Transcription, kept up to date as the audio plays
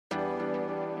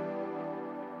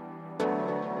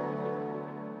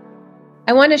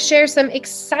I want to share some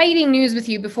exciting news with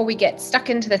you before we get stuck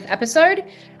into this episode.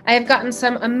 I have gotten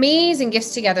some amazing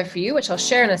gifts together for you, which I'll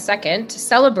share in a second, to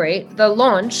celebrate the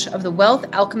launch of the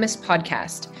Wealth Alchemist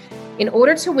podcast. In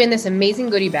order to win this amazing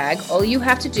goodie bag, all you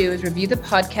have to do is review the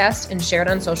podcast and share it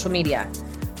on social media.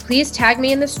 Please tag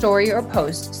me in the story or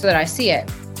post so that I see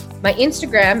it. My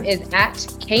Instagram is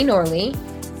 @KNorley,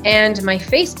 and my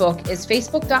Facebook is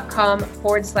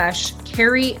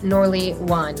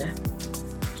facebook.com/KarrieNorley1.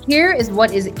 Here is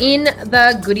what is in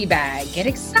the goodie bag. Get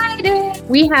excited!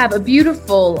 We have a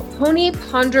beautiful Pony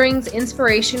Ponderings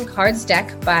Inspiration Cards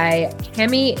deck by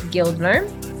Cami Gildner.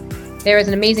 There is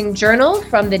an amazing journal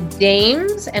from the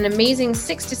Dames, an amazing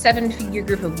 6 to 7 figure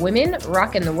group of women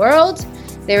rocking the world.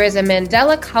 There is a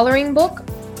Mandela coloring book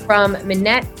from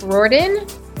Minette Rordan,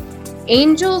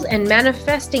 Angels and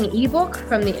Manifesting ebook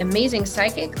from the amazing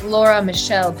psychic Laura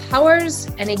Michelle Powers,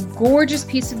 and a gorgeous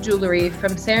piece of jewelry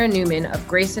from Sarah Newman of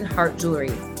Grace and Heart Jewelry.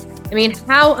 I mean,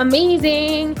 how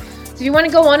amazing! So if you want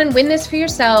to go on and win this for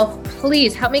yourself,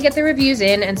 please help me get the reviews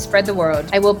in and spread the word.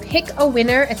 I will pick a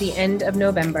winner at the end of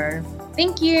November.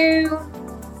 Thank you!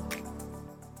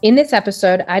 In this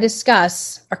episode, I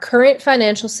discuss our current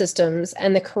financial systems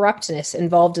and the corruptness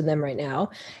involved in them right now,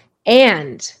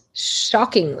 and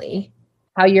shockingly,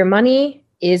 how your money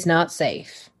is not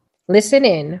safe. Listen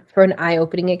in for an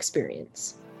eye-opening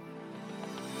experience.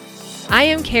 I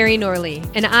am Carrie Norley,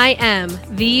 and I am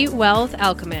the Wealth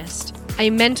Alchemist. I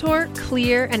mentor,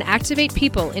 clear, and activate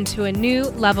people into a new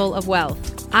level of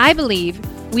wealth. I believe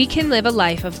we can live a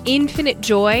life of infinite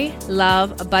joy,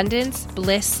 love, abundance,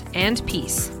 bliss, and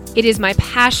peace. It is my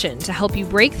passion to help you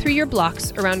break through your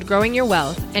blocks around growing your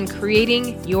wealth and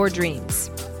creating your dreams.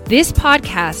 This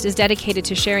podcast is dedicated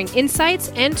to sharing insights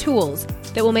and tools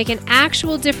that will make an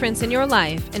actual difference in your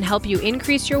life and help you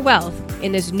increase your wealth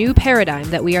in this new paradigm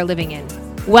that we are living in.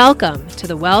 Welcome to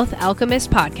the Wealth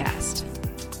Alchemist podcast.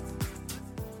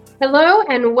 Hello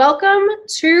and welcome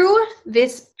to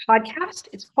this podcast.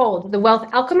 It's called The Wealth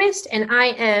Alchemist, and I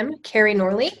am Carrie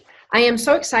Norley. I am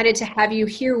so excited to have you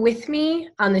here with me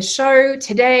on the show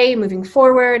today, moving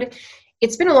forward.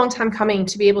 It's been a long time coming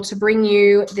to be able to bring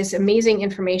you this amazing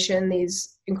information,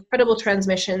 these incredible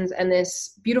transmissions, and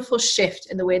this beautiful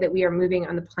shift in the way that we are moving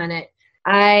on the planet.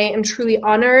 I am truly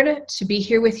honored to be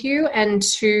here with you and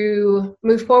to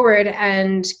move forward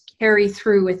and carry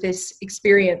through with this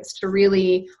experience to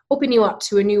really open you up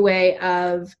to a new way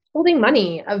of holding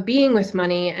money, of being with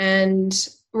money. And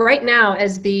right now,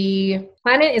 as the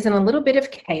planet is in a little bit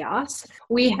of chaos,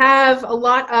 we have a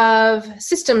lot of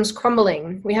systems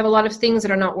crumbling. We have a lot of things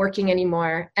that are not working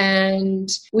anymore. And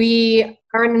we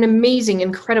are in an amazing,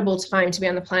 incredible time to be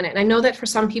on the planet. And I know that for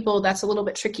some people, that's a little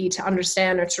bit tricky to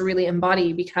understand or to really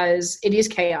embody because it is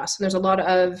chaos. And there's a lot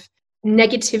of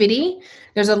negativity.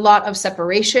 There's a lot of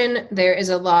separation. There is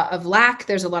a lot of lack.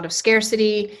 There's a lot of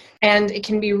scarcity. And it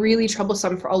can be really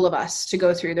troublesome for all of us to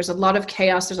go through. There's a lot of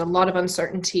chaos. There's a lot of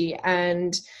uncertainty.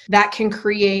 And that can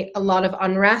create a lot of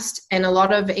unrest and a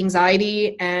lot of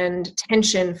anxiety and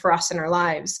tension for us in our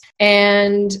lives.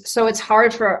 And so it's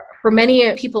hard for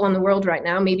many people in the world right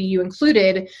now, maybe you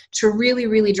included, to really,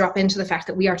 really drop into the fact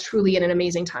that we are truly in an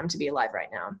amazing time to be alive right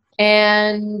now.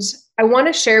 And I want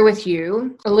to share with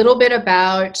you a little bit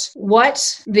about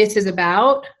what this is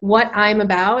about, what I'm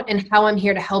about, and how I'm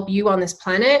here to help you on this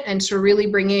planet and to really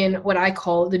bring in what I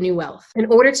call the new wealth. In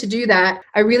order to do that,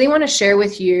 I really want to share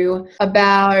with you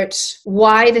about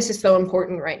why this is so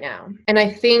important right now. And I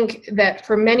think that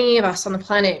for many of us on the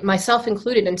planet, myself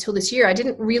included until this year, I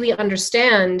didn't really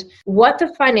understand what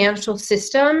the financial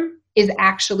system is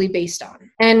actually based on.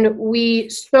 And we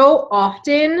so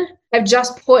often have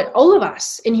just put, all of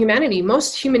us in humanity,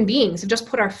 most human beings have just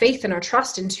put our faith and our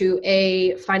trust into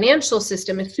a financial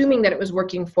system, assuming that it was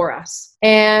working for us.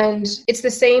 And it's the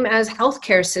same as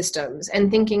healthcare systems and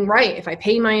thinking, right, if I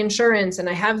pay my insurance and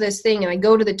I have this thing and I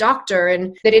go to the doctor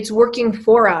and that it's working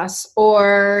for us.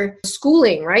 Or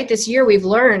schooling, right? This year we've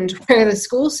learned where the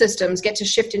school systems get to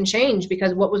shift and change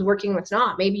because what was working, what's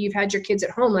not. Maybe you've had your kids at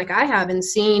home like I have and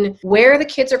seen where the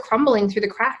kids are crumbling through the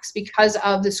cracks because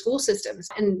of the school systems,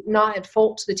 and not at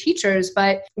fault to the teachers,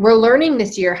 but we're learning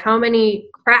this year how many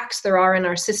cracks there are in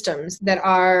our systems that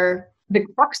are the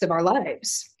crux of our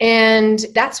lives. And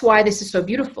that's why this is so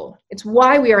beautiful. It's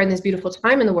why we are in this beautiful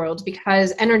time in the world,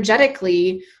 because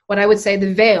energetically, what I would say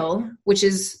the veil, which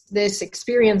is this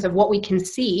experience of what we can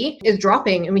see, is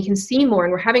dropping, and we can see more,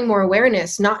 and we're having more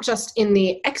awareness, not just in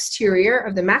the exterior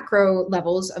of the macro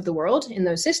levels of the world in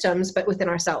those systems, but within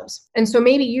ourselves. And so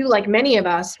maybe you, like many of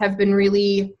us, have been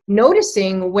really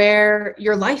noticing where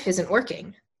your life isn't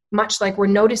working. much like we're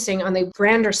noticing on the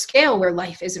grander scale where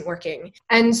life isn't working.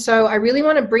 And so I really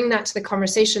want to bring that to the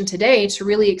conversation today to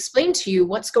really explain to you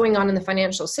what's going on in the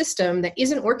financial system that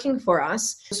isn't working for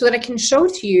us, so that I can show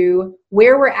to you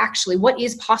where we're actually, what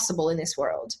is possible in this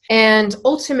world. And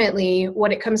ultimately,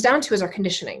 what it comes down to is our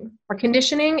conditioning. Our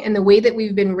conditioning and the way that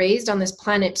we've been raised on this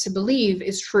planet to believe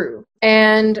is true.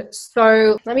 And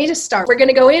so let me just start. We're going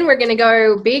to go in, we're going to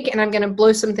go big, and I'm going to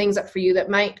blow some things up for you that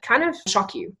might kind of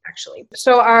shock you, actually.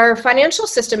 So our financial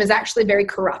system is actually very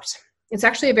corrupt. It's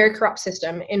actually a very corrupt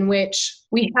system in which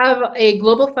we have a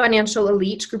global financial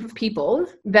elite group of people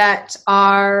that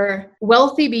are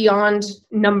wealthy beyond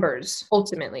numbers,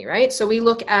 ultimately, right? So we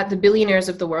look at the billionaires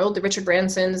of the world, the Richard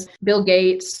Bransons, Bill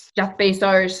Gates, Jeff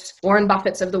Bezos, Warren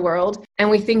Buffetts of the world, and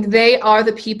we think they are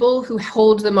the people who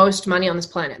hold the most money on this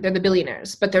planet. They're the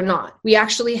billionaires, but they're not. We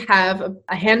actually have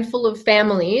a handful of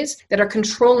families that are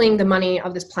controlling the money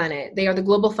of this planet. They are the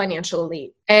global financial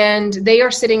elite, and they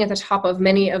are sitting at the top of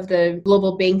many of the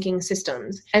global banking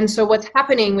systems. And so what's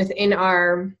happening within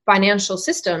our financial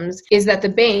systems is that the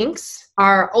banks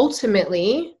are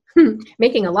ultimately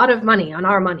making a lot of money on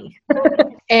our money.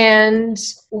 And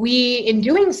we, in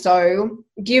doing so,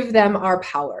 give them our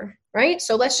power, right?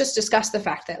 So let's just discuss the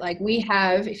fact that, like, we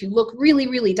have, if you look really,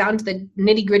 really down to the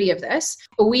nitty gritty of this,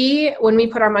 when we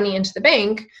put our money into the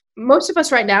bank, most of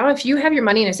us right now, if you have your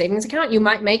money in a savings account, you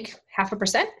might make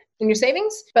 0.5% in your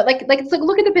savings. But like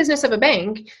look at the business of a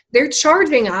bank. They're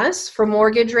charging us for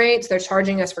mortgage rates. They're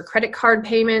charging us for credit card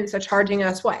payments. They're charging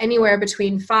us anywhere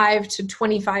between 5 to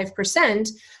 25%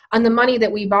 on the money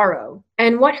that we borrow.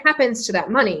 And what happens to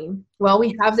that money? Well,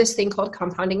 we have this thing called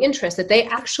compounding interest, that they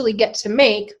actually get to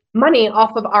make money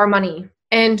off of our money.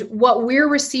 And what we're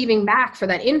receiving back for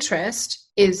that interest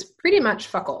is pretty much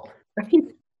fuck all.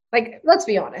 Like, let's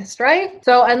be honest, right?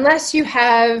 So unless you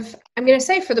have, I'm going to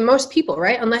say for the most people,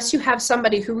 right? Unless you have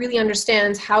somebody who really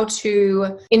understands how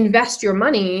to invest your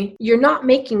money, you're not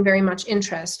making very much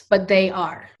interest, but they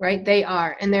are, right? They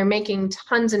are. And they're making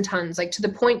tons and tons, like to the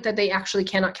point that they actually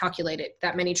cannot calculate it,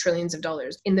 that many trillions of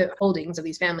dollars in the holdings of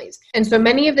these families. And so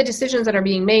many of the decisions that are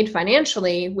being made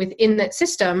financially within that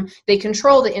system, they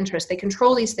control the interest, they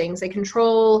control these things, they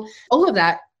control all of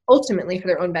that, ultimately for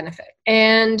their own benefit.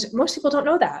 And most people don't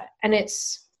know that. And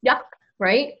it's yuck,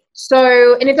 right?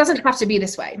 So, and it doesn't have to be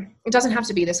this way. It doesn't have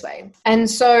to be this way. And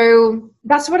so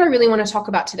that's what I really want to talk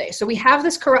about today. So we have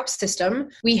this corrupt system.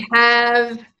 We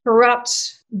have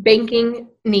corrupt banking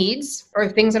needs or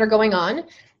things that are going on.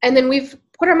 And then we've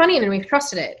put our money in and we've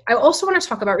trusted it. I also want to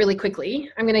talk about really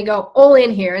quickly, I'm going to go all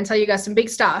in here and tell you guys some big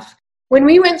stuff. When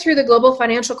we went through the global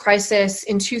financial crisis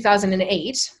in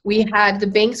 2008, we had the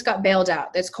banks got bailed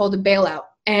out. That's called a bailout.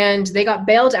 And they got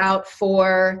bailed out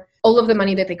for all of the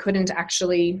money that they couldn't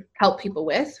actually help people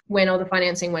with when all the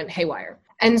financing went haywire.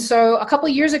 And so a couple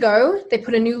of years ago, they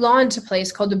put a new law into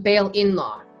place called the bail-in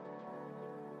law.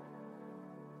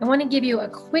 I want to give you a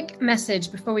quick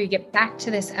message before we get back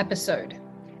to this episode.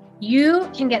 You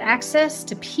can get access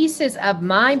to pieces of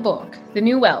my book, The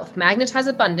New Wealth, Magnetize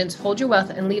Abundance, Hold Your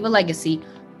Wealth, and Leave a Legacy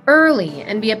early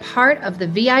and be a part of the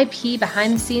VIP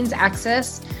behind the scenes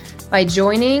access by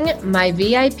joining my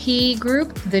VIP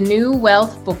group, The New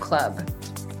Wealth Book Club.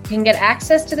 You can get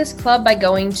access to this club by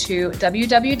going to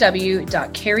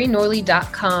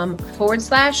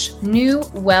www.carrienorley.com/New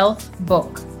Wealth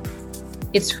Book.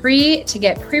 It's free to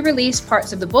get pre-release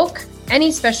parts of the book,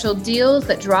 any special deals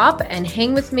that drop, and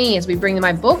hang with me as we bring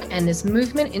my book and this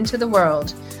movement into the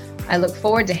world. I look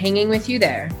forward to hanging with you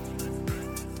there.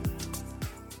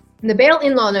 The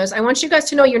bail-in law knows, I want you guys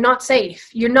to know you're not safe.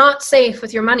 You're not safe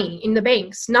with your money in the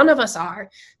banks. None of us are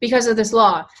because of this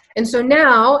law. And so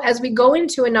now, as we go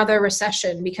into another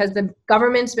recession, because the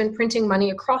government's been printing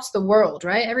money across the world,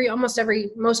 right?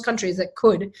 Most countries that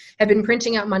could have been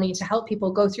printing out money to help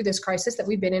people go through this crisis that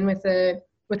we've been in with the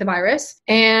virus.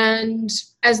 And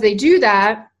as they do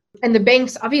that, and the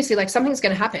banks, obviously, like, something's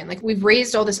going to happen. Like, we've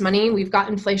raised all this money, we've got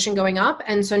inflation going up.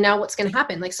 And so now what's going to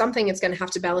happen? Like, something is going to have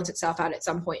to balance itself out at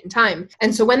some point in time.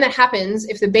 And so when that happens,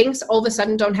 if the banks all of a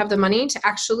sudden don't have the money to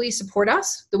actually support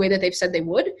us the way that they've said they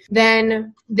would,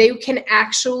 then they can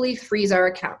actually freeze our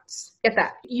accounts. Get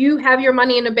that. You have your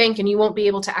money in a bank and you won't be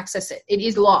able to access it. It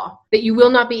is law that you will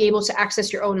not be able to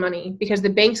access your own money because the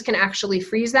banks can actually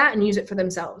freeze that and use it for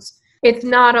themselves. It's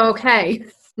not okay.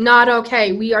 Not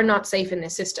okay. We are not safe in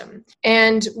this system.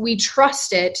 And we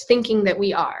trust it thinking that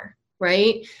we are,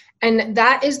 right? And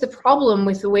that is the problem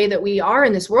with the way that we are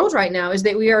in this world right now, is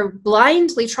that we are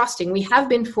blindly trusting. We have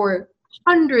been for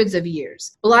hundreds of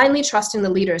years, blindly trusting the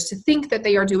leaders to think that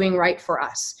they are doing right for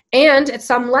us. And at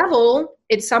some level,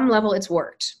 it's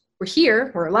worked. We're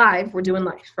here, we're alive, we're doing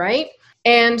life, right?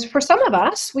 And for some of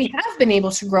us, we have been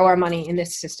able to grow our money in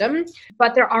this system,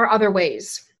 but there are other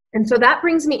ways. And so that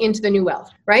brings me into the new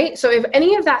wealth, right? So if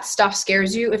any of that stuff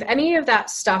scares you, if any of that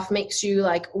stuff makes you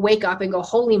like wake up and go,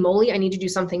 holy moly, I need to do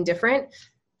something different,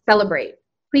 celebrate.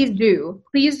 Please do.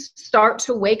 Please start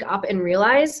to wake up and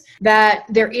realize that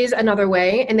there is another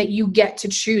way and that you get to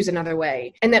choose another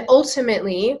way. And that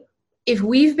ultimately, if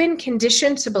we've been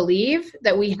conditioned to believe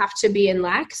that we have to be in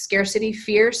lack, scarcity,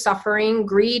 fear, suffering,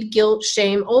 greed, guilt,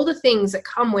 shame, all the things that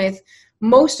come with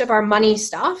most of our money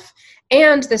stuff,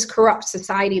 and this corrupt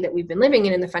society that we've been living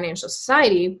in the financial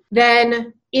society,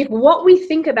 then if what we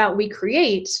think about we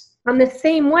create, on the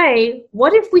same way,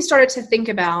 what if we started to think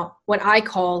about what I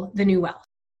call the new wealth?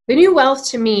 The new wealth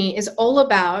to me is all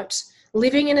about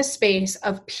living in a space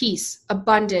of peace,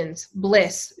 abundance,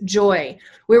 bliss, joy,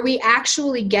 where we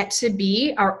actually get to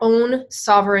be our own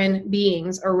sovereign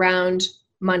beings around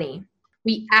money.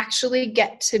 We actually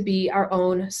get to be our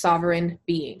own sovereign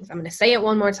beings. I'm going to say it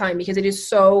one more time because it is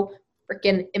so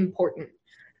freaking important.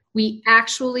 We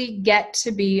actually get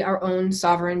to be our own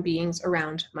sovereign beings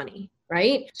around money,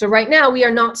 right? So right now we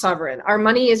are not sovereign. Our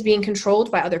money is being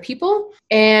controlled by other people.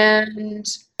 And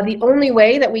the only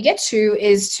way that we get to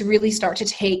is to really start to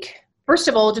take, first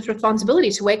of all, just responsibility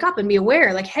to wake up and be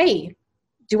aware, like, hey,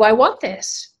 do I want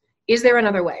this? Is there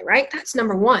another way, right? That's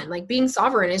number one. Like being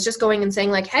sovereign is just going and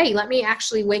saying like, hey, let me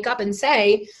actually wake up and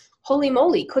say, holy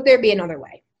moly, could there be another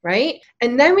way? Right?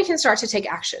 And then we can start to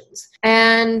take actions.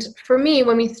 And for me,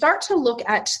 when we start to look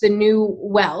at the new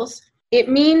wealth, it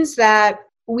means that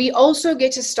we also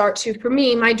get to start to, for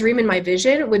me, my dream and my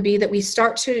vision would be that we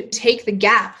start to take the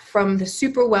gap from the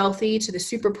super wealthy to the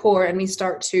super poor, and we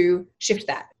start to shift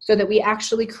that so that we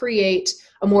actually create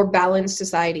a more balanced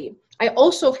society. I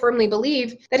also firmly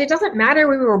believe that it doesn't matter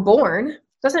where we were born.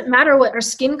 Doesn't matter what our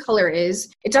skin color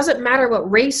is. It doesn't matter what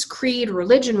race, creed,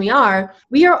 religion we are.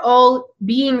 We are all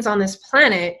beings on this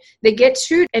planet that get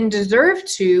to and deserve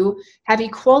to have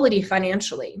equality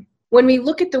financially. When we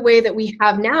look at the way that we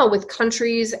have now with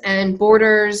countries and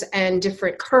borders and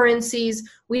different currencies,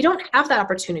 we don't have that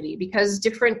opportunity because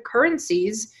different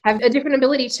currencies have a different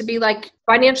ability to be like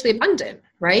financially abundant,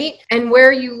 right? And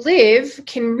where you live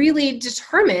can really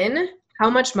determine how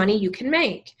much money you can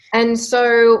make. And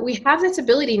so we have this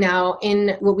ability now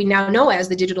in what we now know as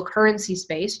the digital currency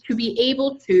space to be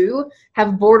able to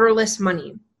have borderless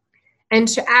money and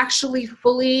to actually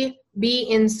fully be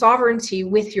in sovereignty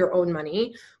with your own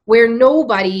money, where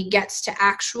nobody gets to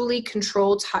actually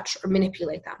control, touch, or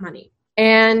manipulate that money.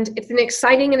 And it's an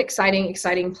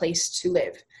exciting place to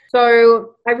live.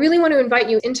 So I really want to invite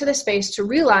you into the space to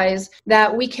realize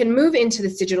that we can move into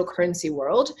this digital currency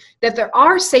world, that there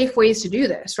are safe ways to do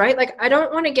this, right? Like I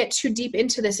don't want to get too deep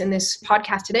into this in this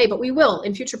podcast today, but we will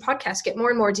in future podcasts get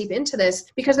more and more deep into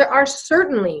this because there are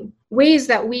certainly ways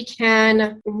that we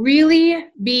can really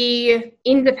be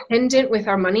independent with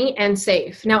our money and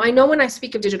safe. Now, I know when I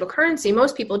speak of digital currency,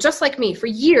 most people, just like me, for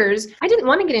years, I didn't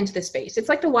want to get into this space. It's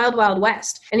like the wild, wild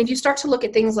west. And if you start to look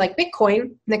at things like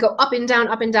Bitcoin, they go up and down,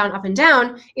 up and down, up and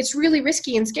down, it's really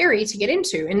risky and scary to get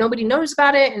into. And nobody knows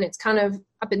about it. And it's kind of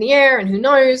up in the air and who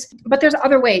knows. But there's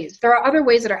other ways. There are other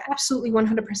ways that are absolutely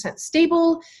 100%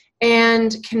 stable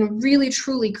and can really,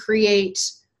 truly create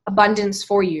abundance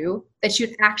for you, that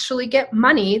you'd actually get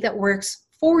money that works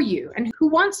for you. And who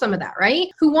wants some of that, right?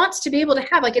 Who wants to be able to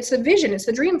have, like, it's the vision, it's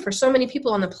the dream for so many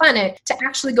people on the planet to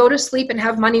actually go to sleep and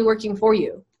have money working for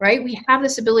you, right? We have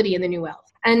this ability in the new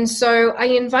wealth. And so I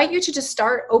invite you to just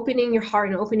start opening your heart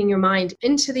and opening your mind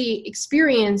into the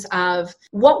experience of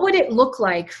what would it look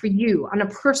like for you on a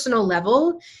personal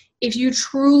level if you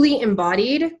truly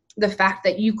embodied the fact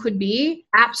that you could be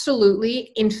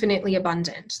absolutely infinitely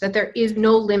abundant, that there is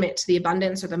no limit to the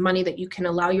abundance or the money that you can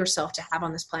allow yourself to have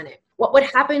on this planet. What would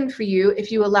happen for you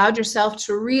if you allowed yourself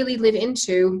to really live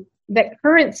into that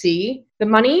currency, the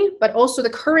money, but also the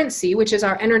currency, which is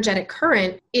our energetic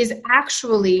current, is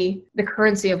actually the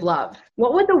currency of love?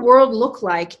 What would the world look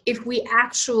like if we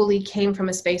actually came from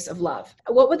a space of love?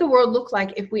 What would the world look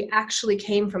like if we actually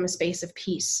came from a space of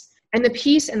peace? And the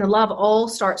peace and the love all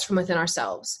starts from within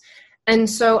ourselves. And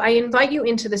so I invite you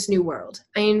into this new world.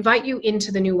 I invite you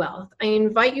into the new wealth. I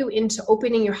invite you into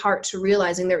opening your heart to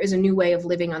realizing there is a new way of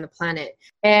living on the planet.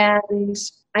 And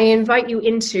I invite you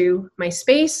into my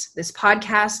space, this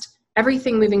podcast,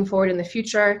 everything moving forward in the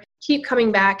future. Keep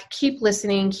coming back, keep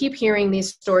listening, keep hearing these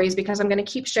stories, because I'm going to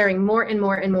keep sharing more and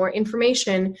more and more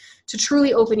information to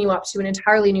truly open you up to an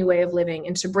entirely new way of living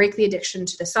and to break the addiction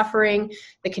to the suffering,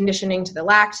 the conditioning to the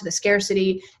lack, to the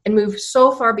scarcity, and move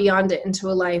so far beyond it into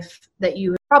a life that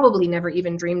you probably never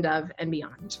even dreamed of and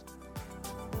beyond.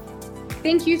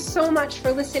 Thank you so much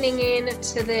for listening in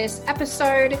to this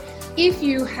episode. If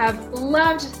you have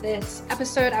loved this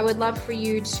episode, I would love for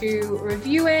you to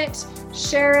review it,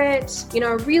 share it,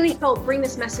 really help bring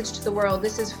this message to the world.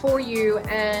 This is for you,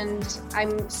 and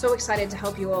I'm so excited to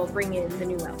help you all bring in the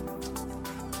new wealth.